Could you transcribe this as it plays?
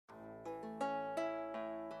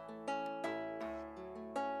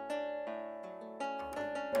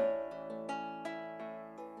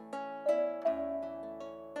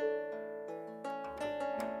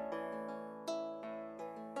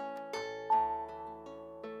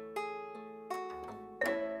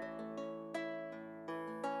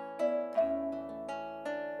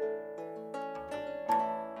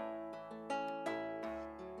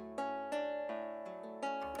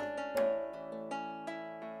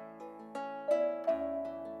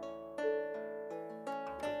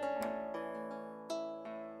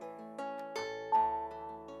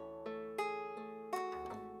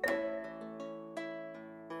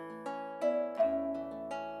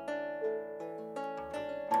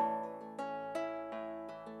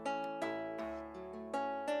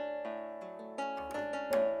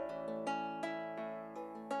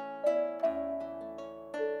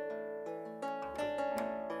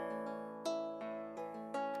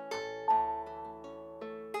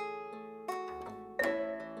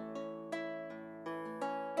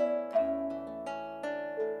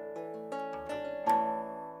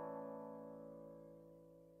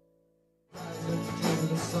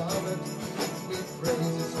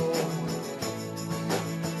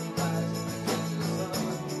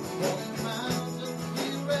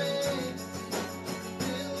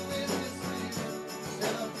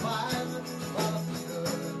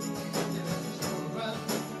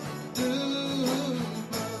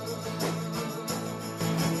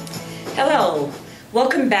Hello,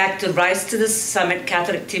 welcome back to Rise to the Summit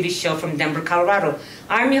Catholic TV show from Denver, Colorado.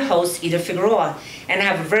 I'm your host, Ida Figueroa, and I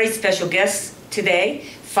have a very special guest today,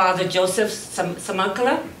 Father Joseph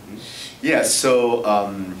Ssemakula. Yeah, so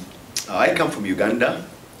I come from Uganda,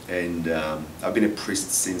 and I've been a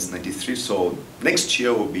priest since '93, so next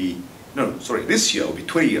year will be, this year will be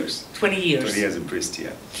 20 years. 20 years. 20 years a priest,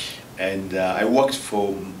 yeah. And I worked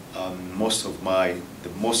for the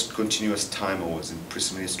most continuous time I was in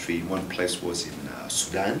priest ministry. In one place was in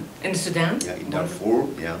Sudan. In Sudan? Yeah, in Darfur,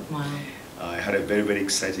 yeah. Wow. I had a very, very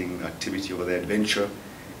exciting activity over there, adventure,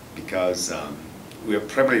 because we were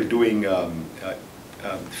primarily doing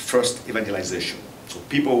first evangelization. So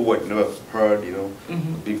people who had never heard,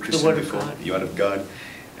 being Christian before, the word of God.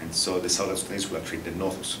 And so the southern Sudanese were actually in the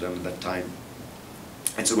north of Sudan at that time.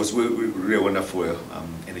 And so it was really wonderful,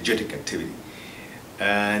 energetic activity.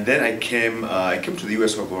 And then I came to the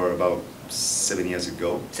US over about 7 years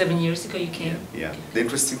ago. 7 years ago you came? Yeah. Okay. The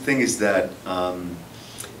interesting thing is that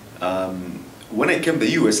when I came to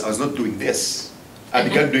the US, I was not doing this. I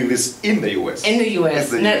began doing this in the US. In the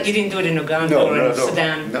US? You didn't do it in Uganda or in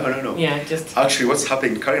Sudan? No. Yeah, just... Actually, what's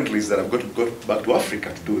happening currently is that I've got to go back to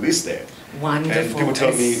Africa to do this there. Wonderful. And people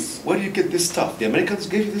tell me, where do you get this stuff? The Americans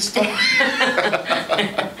gave you this stuff?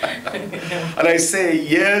 And I say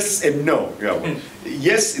yes and no.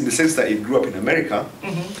 Yes, in the sense that it grew up in America,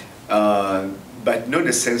 but not in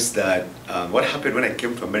the sense that what happened when I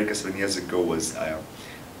came to America 7 years ago was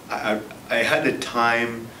I had the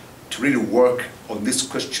time to really work on this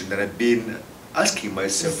question that I've been asking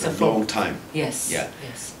myself for a long time. Yes. Yeah.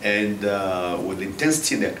 Yes. And with the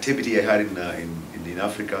intensity and the activity I had in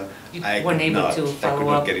Africa, I could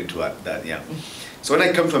not get into that. Yeah. So when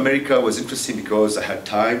I came to America, it was interesting because I had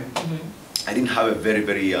time. I didn't have a very,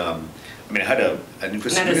 very, I had an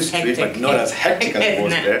interesting ministry, but not as hectic as it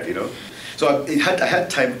was there, So I had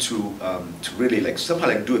time to really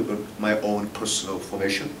somehow do my own personal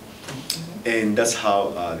formation. And that's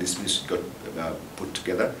how this ministry got put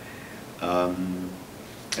together. And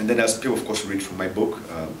then as people, of course, read from my book,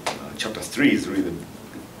 chapter 3 is really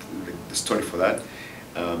the story for that.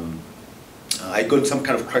 I got some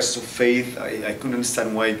kind of crisis of faith. I couldn't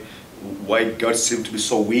understand why God seemed to be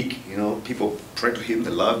so weak. People pray to Him,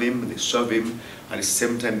 they love Him, they serve Him. At the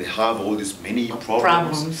same time, they have all these many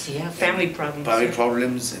problems. Family problems. Family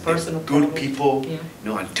problems, and personal good problems. people,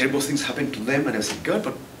 and terrible things happen to them. And I said, God,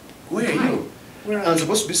 but where are you? I'm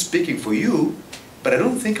supposed to be speaking for you, but I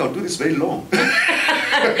don't think I'll do this very long.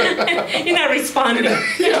 You're not responding.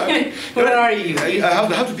 Yeah. Where are you?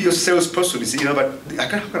 I have to be a salesperson, you see, but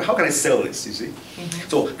how can I sell this, you see?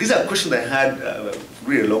 So these are questions I had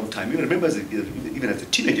really a long time. Even remember, even as a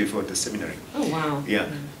teenager before the seminary. Oh, wow. Yeah.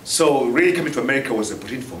 So really coming to America was an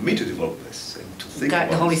opportunity for me to develop this and to think about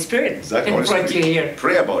the Holy Spirit. Exactly. And brought you here.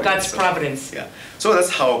 Pray about God's providence. Yeah. So that's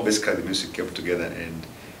how basically the music came together. And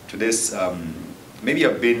to this, maybe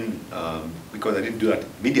I've been, because I didn't do that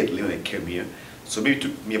immediately when I came here, so maybe it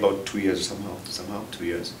took me about 2 years somehow, 2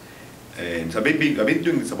 years. And so I've been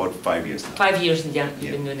doing this about 5 years now. 5 years, you've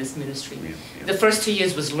been doing this ministry. Yeah. The first 2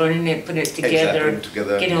 years was learning it, putting it together,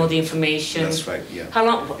 getting all the information. That's right, yeah. How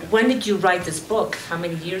long, when did you write this book? How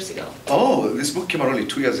many years ago? Oh, this book came out only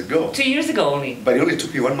 2 years ago. 2 years ago only? But it only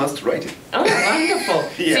took me 1 month to write it. Oh, wonderful.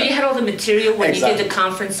 So you had all the material when you did the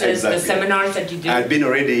conferences, the seminars that you did? I'd been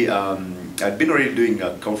already doing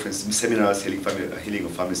seminars, healing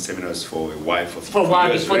of family seminars for a while. For a while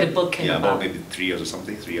years, before the book came about. about. Yeah, about maybe 3 years or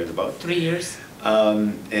something, 3 years about. 3 years.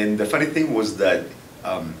 And the funny thing was that,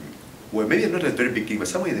 well, maybe not at the very beginning, but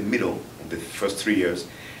somewhere in the middle of the first 3 years,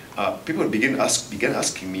 people began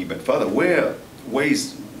asking me, but Father, where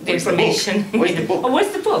is the information? Where's the book? Oh,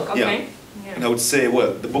 where's the book? Okay. Yeah. And I would say,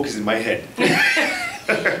 well, the book is in my head.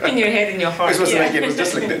 In your head, in your heart. It was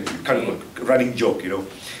just like the kind of a running joke,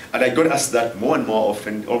 And I got asked that more and more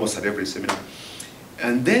often, almost at every seminar.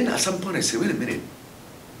 And then at some point I said, wait a minute,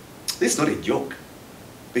 this is not a joke.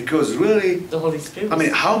 Because really, the Holy Spirit.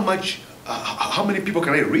 How many people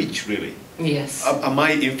can I reach, really? Yes. Am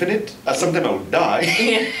I infinite? At some time I will die.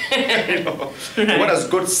 Right. What has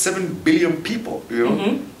got 7 billion people,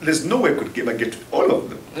 There's no way I could get to all of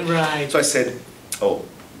them. Right. So I said,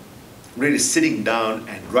 really sitting down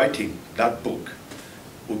and writing that book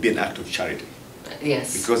would be an act of charity. Yes.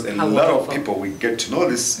 Because a lot of people will get to know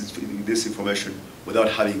this information without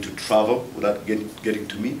having to travel, without getting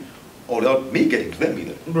to me, or without me getting to them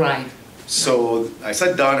either. Right. So I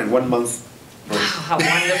sat down in 1 month. Wow, how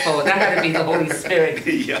wonderful. That had to be the Holy Spirit.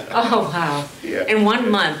 Yeah. Oh, wow. Yeah. In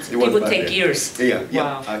 1 month, people take years. Yeah.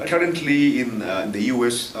 Wow. Currently in the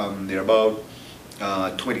US, there are about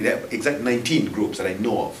 20, exact 19 groups that I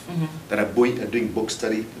know of that are doing book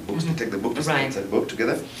study, they take the book to study, the book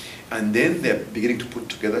together, and then they're beginning to put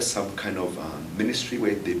together some kind of ministry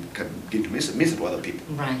where they can begin to minister to other people.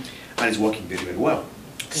 Right. And it's working very, very well.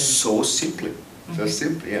 Good. So simply. So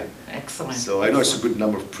simply, yeah. Excellent. So I know it's a good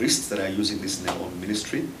number of priests that are using this in their own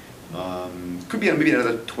ministry. Could be maybe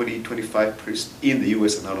another 20, 25 priests in the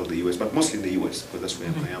US and out of the US, but mostly in the US, because that's where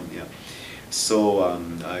I am, yeah. So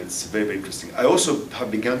it's very, very interesting. I also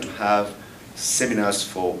have begun to have seminars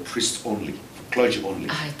for priests only, for clergy only.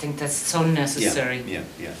 I think that's so necessary. Yeah.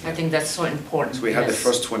 I think that's so important. So we had the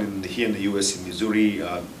first one here in the US in Missouri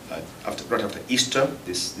right after Easter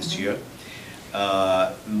this year.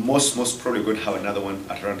 Most probably going to have another one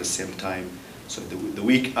at around the same time. So the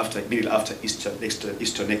week after, immediately after Easter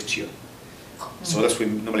next year. So that's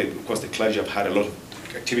when normally, of course, the clergy have had a lot of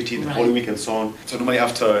activity in the Holy Week and so on. So normally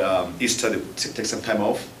after Easter, they take some time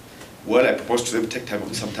off. Well, I propose to them take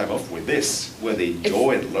some time off with this, where they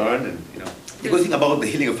enjoy and learn, and The good thing about the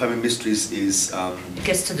healing of family mysteries is it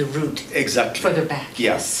gets to the root. Exactly. Further back.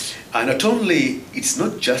 Yes. And not only it's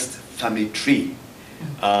not just family tree.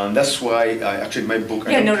 That's why actually in my book.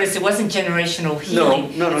 Yeah, notice it wasn't generational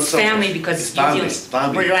healing. No, it's family because it's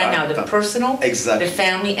family, we're right now the personal, exactly, the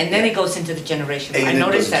family, and then it goes into the generational. I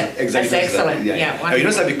noticed that. Exactly. That's excellent. Yeah. You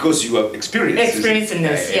notice that because you have experience in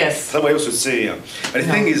this. Yes. Somebody else would say. But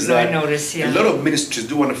the thing is that I notice, a lot of ministries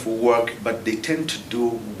do wonderful work, but they tend to do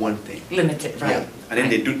one thing. Limited, right? Yeah. And then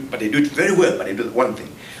they do it very well. But they do one thing.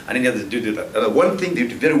 And then the others do the one thing, they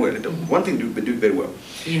do it very well. One thing, they do it very well.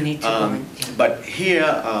 You need to But here,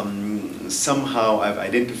 somehow I've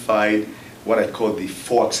identified what I call the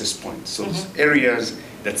 4 access points. So areas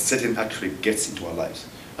that Satan actually gets into our lives.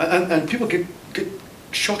 And people get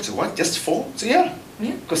shocked. What? Just 4? So yeah.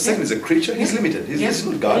 Because Satan is a creature. He's limited. He's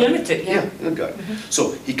not God. Limited, He's not God.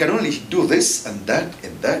 So he can only do this and that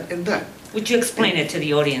and that and that. Would you explain it to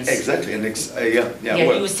the audience? Exactly. And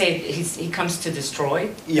well, you would say he comes to destroy.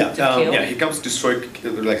 Yeah. To kill. He comes to destroy,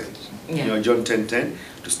 like John 10:10,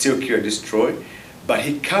 to steal, kill, destroy. But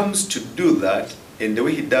he comes to do that, and the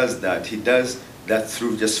way he does that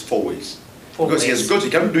through just 4 ways. Because he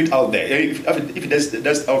can't do it out there. If he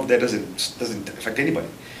does out there, doesn't affect anybody.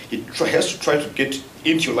 He has to try to get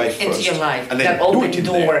into your life first. Into your life. And then that do open it in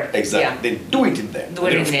door. there. Exactly. Then do it in there.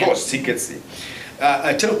 Of course, he gets it.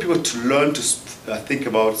 I tell people to learn to think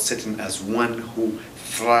about Satan as one who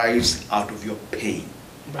thrives out of your pain.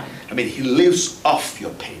 Right. I mean, he lives off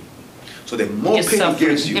your pain. So the more pain he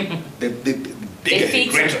gives you, the bigger, the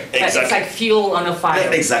greater. Exactly. It's like fuel on a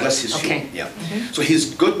fire. Exactly, that's his fuel. Yeah. So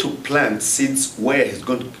he's got to plant seeds where he's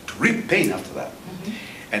going to reap pain after that.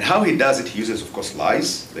 And how he does it, he uses, of course,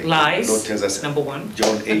 lies. Like lies. God tells us, number 1.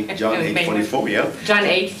 John 8:44. Yeah. John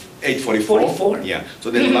 8:44. Yeah.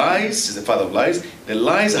 So the lies is the father of lies. The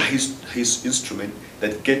lies are his instrument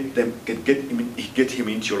that get him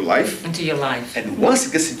into your life. Into your life. And once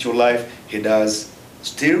he gets into your life, he does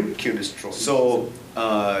steal, kill, destroy. So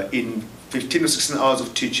in 15 or 16 hours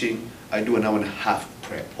of teaching, I do an hour and a half of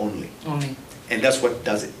prayer only. And that's what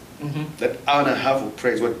does it. That hour and a half of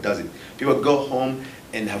prayer is what does it. People go home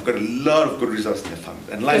and have got a lot of good results in their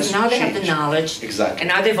family. And because now they have the knowledge. Exactly. And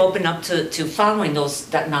now they've opened up to following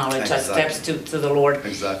that knowledge, that steps to the Lord.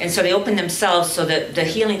 Exactly. And so they open themselves so that the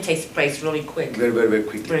healing takes place really quick. Very, very, very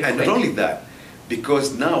quickly. And not only that,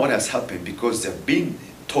 because now what has happened, because they're being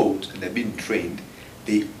taught and they're being trained,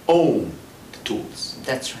 they own the tools.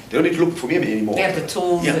 That's right. They don't need to look for me anymore. They have the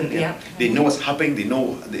tools. They know what's happening. They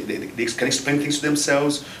know they can explain things to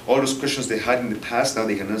themselves. All those questions they had in the past, now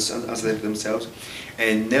they can answer them to themselves.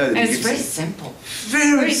 And now it's very simple.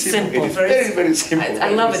 Very simple. Very, very simple. I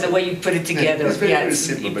love it the way you put it together. It's very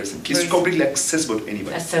simple. Very simple. It's completely accessible to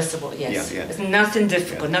anybody. Accessible, yes. It's nothing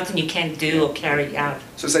difficult, nothing you can't do or carry out.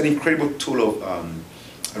 So it's an incredible tool of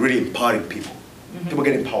really empowering people. People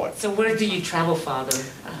get empowered. So where do you travel, Father?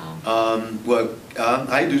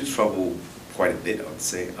 I do travel quite a bit, I would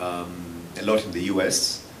say. A lot in the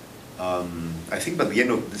US. I think by the end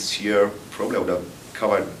of this year, probably I would have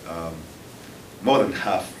covered more than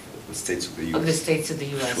half of the states of the US. Of the states of the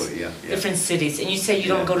US. Sure, yeah. Different cities. And you say you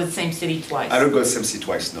don't go to the same city twice. I don't go to the same city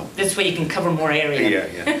twice, no. This way you can cover more area.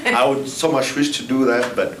 Yeah. I would so much wish to do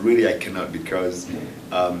that, but really I cannot because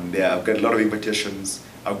I've got a lot of invitations.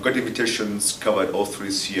 I've got invitations covered all through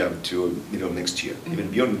this year until middle of next year, even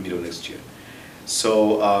beyond the middle of next year.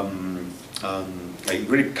 So I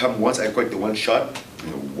really come once, I got the one shot.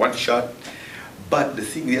 But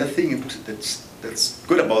the other thing that's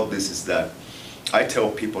good about this is that I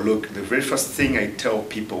tell people, look, the very first thing I tell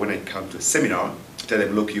people when I come to a seminar, I tell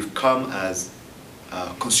them, look, you've come as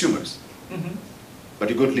consumers, but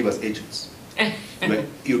you're going to live as agents.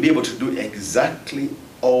 you'll be able to do exactly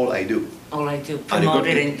all I do. All I do, promote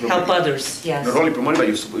it and help others, yes. Not only promote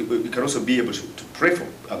it, but you can also be able to pray for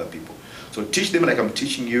other people. So teach them like I'm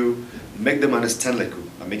teaching you, make them understand like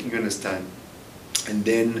I'm making you understand, and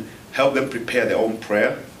then help them prepare their own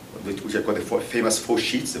prayer, which I call the famous 4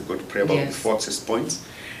 sheets. They've got to pray about the 4 access points.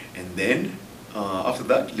 And then after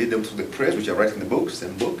that, lead them through the prayers, which are right in the book,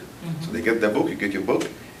 same book. So they get their book, you get your book,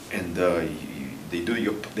 and they do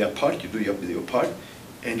their part, you do your part,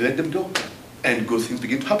 and let them go. And good things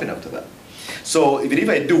begin to happen after that. So even if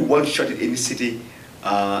I do one shot in any city,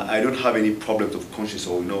 I don't have any problems of conscience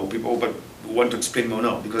or people but want to explain more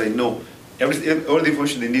now, because I know all the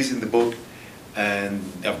information they need is in the book, and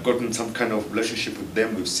I've gotten some kind of relationship with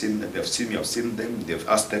them. They've seen me, I've seen them, they've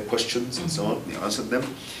asked their questions and so on, they answered them,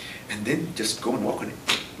 and then just go and work on it.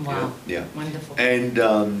 Wow. Yeah. Wonderful. And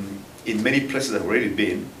in many places I've already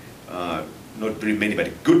been, not very many, but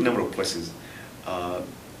a good number of places,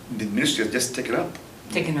 the ministry has just taken up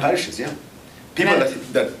parishes, yeah. People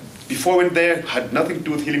that before went there had nothing to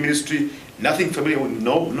do with healing ministry, nothing familiar with,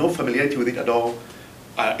 no familiarity with it at all,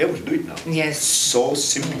 are able to do it now. Yes. So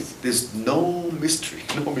simple. Yes. There's no mystery,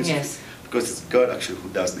 Yes. because it's God actually who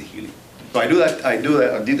does the healing. So I do that. I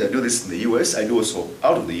do this in the U.S. I do also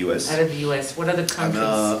out of the U.S. Out of the U.S. What other countries?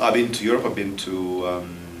 I've been to Europe. I've been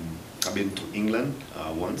to England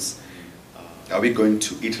once. I'll be going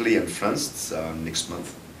to Italy and France next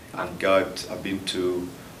month. And I've been to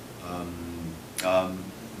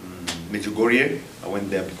Medjugorje. I went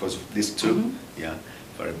there because of this too. Yeah,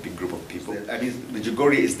 for a big group of people. I mean,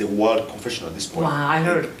 Medjugorje is the world confessional at this point. Wow, I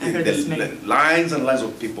heard this many. Lines and lines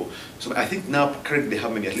of people. So I think now currently they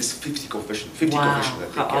have at least 50 confessions. 50 confessions. I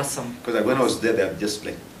think, how awesome! Because when I was there, they're just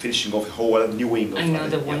like finishing off a whole new wing. I know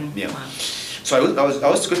the one. Yeah. Wow. So I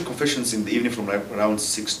was to go to confessions in the evening from around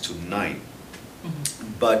 6 to 9.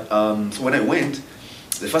 But so when I went,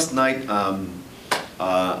 the first night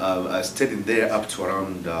I stayed in there up to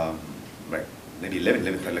around like maybe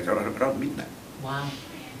 11:30, like around midnight. Wow.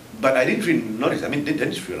 But I didn't really notice. I mean,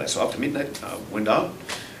 didn't realize. So after midnight, I went out,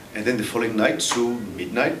 and then the following night to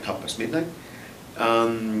midnight, midnight.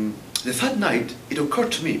 The third night, it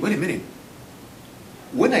occurred to me, wait a minute.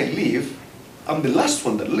 When I leave, I'm the last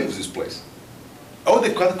one that leaves this place. All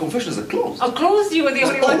the confessions are closed. Oh, closed? You were the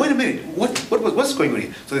only one? Oh, wait a minute. What's going on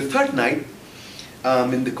here? So the third night,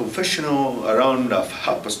 in the confessional around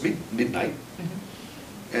midnight,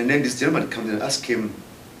 and then this gentleman comes in and asks him,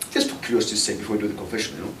 just for curiosity's sake, before we do the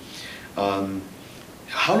confession,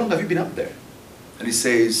 how long have you been up there? And he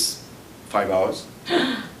says, 5 hours.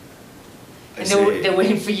 And they're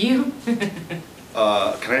waiting for you?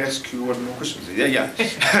 Can I ask you one more question? Yeah.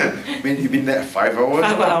 I mean, you've been there 5 hours?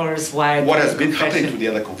 5 hours, why? What has been happening to the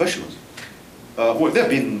other confessionals? Well, they've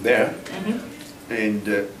been there. And,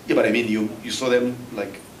 yeah, but I mean, you saw them,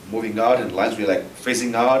 like, moving out, and lines were, like,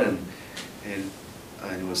 facing out, and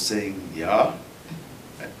he was saying, yeah.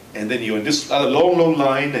 And then you were in this other long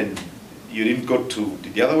line, and you didn't go to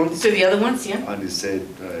the other ones? To the other ones, yeah. And he said,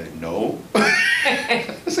 no.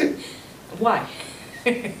 I said, why?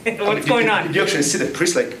 What's going on? Did you actually see the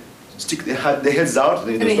priest like stick their heads out?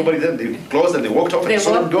 There was nobody there. They closed and they walked off and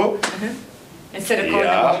saw them go. Instead of calling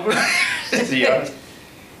them over. Yeah.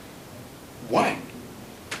 Why?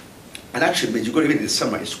 And actually, Medjugorje, even in the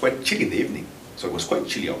summer, it's quite chilly in the evening. So it was quite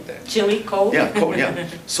chilly out there. Chilly, cold? Yeah, cold, yeah.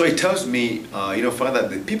 So it tells me, Father,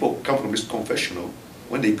 the people come from this confessional,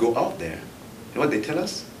 when they go out there, you know what they tell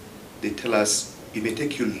us? They tell us, it may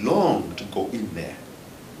take you long to go in there,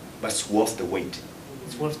 but it's worth the wait.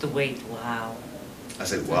 It's worth the wait, wow. I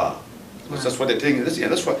said, wow. That's what they're telling me. Yeah,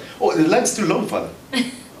 that's what. Oh, the line's still long, Father.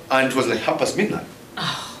 And it was like midnight.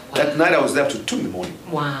 Oh, wow. That night I was there up to 2 in the morning.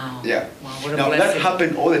 Wow. Yeah. Wow, what a now blessing. that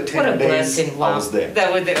happened all the 10 days blessing. Wow. I was there.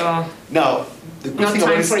 That would, now, the good no thing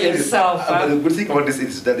time about for this yourself. but the good thing about this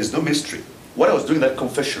is that there's no mystery. What I was doing that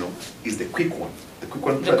confessional is the quick one. The quick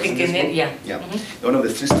one. The quick in it, yeah. Yeah. One of the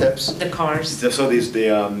 3 steps. The cars. So there's the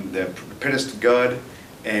repentance to God,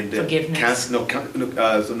 and forgiveness.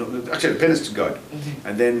 Actually repentance to God,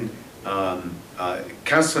 and then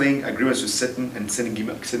canceling agreements with Satan and sending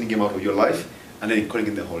him out of your life, and then calling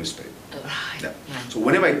in the Holy Spirit. Right. Yeah. So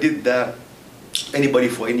whenever I did that, anybody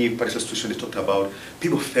for any particular situation they talked about,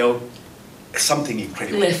 people felt something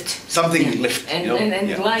incredible. Lift. Something lift. And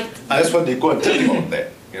light. And that's what they go and tell people out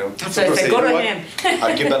there. So if they go to him.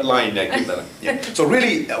 I give that line, I give that line. Yeah. So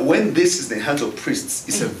really, when this is in the hands of priests,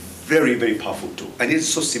 it's a very, very powerful tool. And it's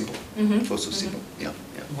so simple. So simple. Yeah.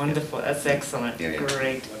 Wonderful. That's excellent. Yeah.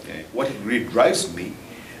 Great. Okay. What it really drives me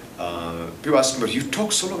people ask me, but you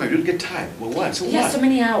talk so long, I don't get tired. Well, why? So yeah, why? so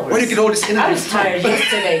many hours. Where do you get all this energy? I was tired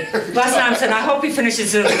yesterday. Last time I said, I hope he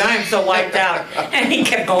finishes it, because I am so wiped out. And he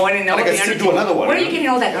kept going and all the I can energy. still do another one. Where are you getting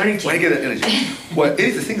all that energy? Where do you get that energy? Well,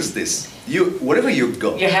 the thing is this, wherever you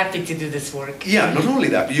go. You're happy to do this work. Yeah, not only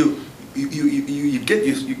that, you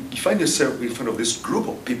find yourself in front of this group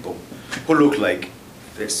of people who look like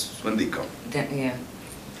this when they come. Yeah.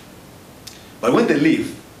 But when they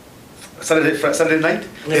leave, Saturday night,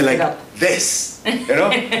 they're like this, you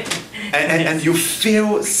know? and you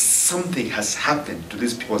feel something has happened to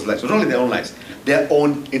these people's lives, not only their own lives, their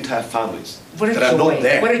own entire families. What a that joy. Are not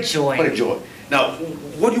there. What a joy. What a joy. Now,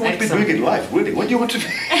 what do you want to be doing in life, really? What do you want to be,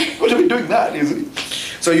 what to be doing that, isn't it?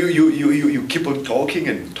 So you keep on talking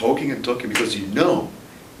and talking and talking because you know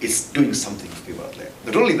it's doing something for people out there.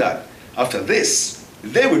 Not only that, after this,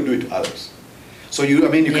 they will do it to others. So you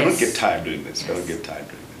cannot get tired doing this. You cannot get tired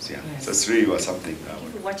doing this. Yeah. Yes. So it's really something. Thank you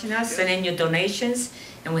for watching us. Send in your donations,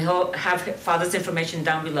 and we have Father's information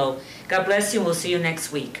down below. God bless you, and we'll see you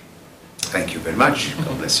next week. Thank you very much.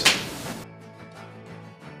 God bless you.